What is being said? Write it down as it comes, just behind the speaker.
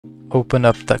Open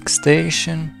up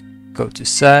DuckStation, go to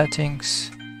settings,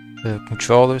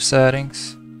 controller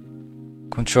settings,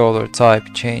 controller type,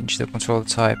 change the controller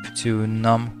type to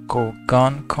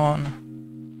Guncon,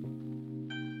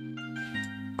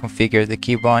 configure the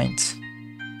keybinds,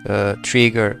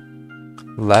 trigger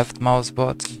left mouse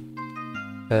button,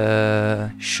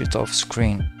 shoot off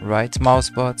screen right mouse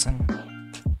button,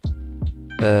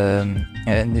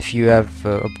 and if you have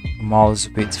a mouse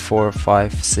with 4,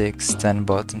 5, 6, 10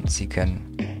 buttons you can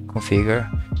configure,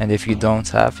 and if you don't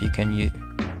have, you can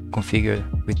configure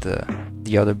with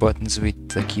the other buttons with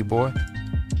the keyboard,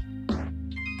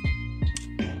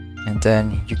 and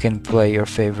then you can play your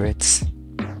favorites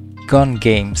gun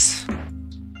games.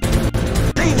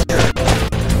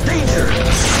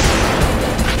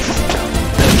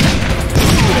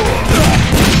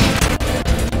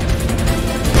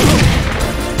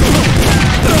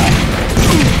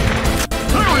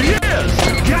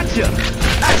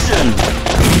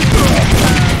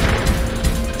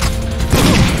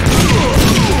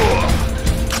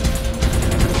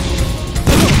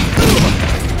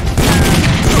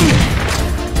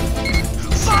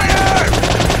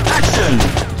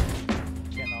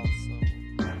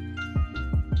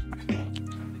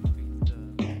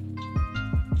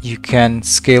 You can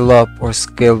scale up or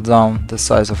scale down the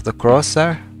size of the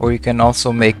crosshair, or you can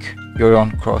also make your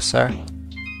own crosshair.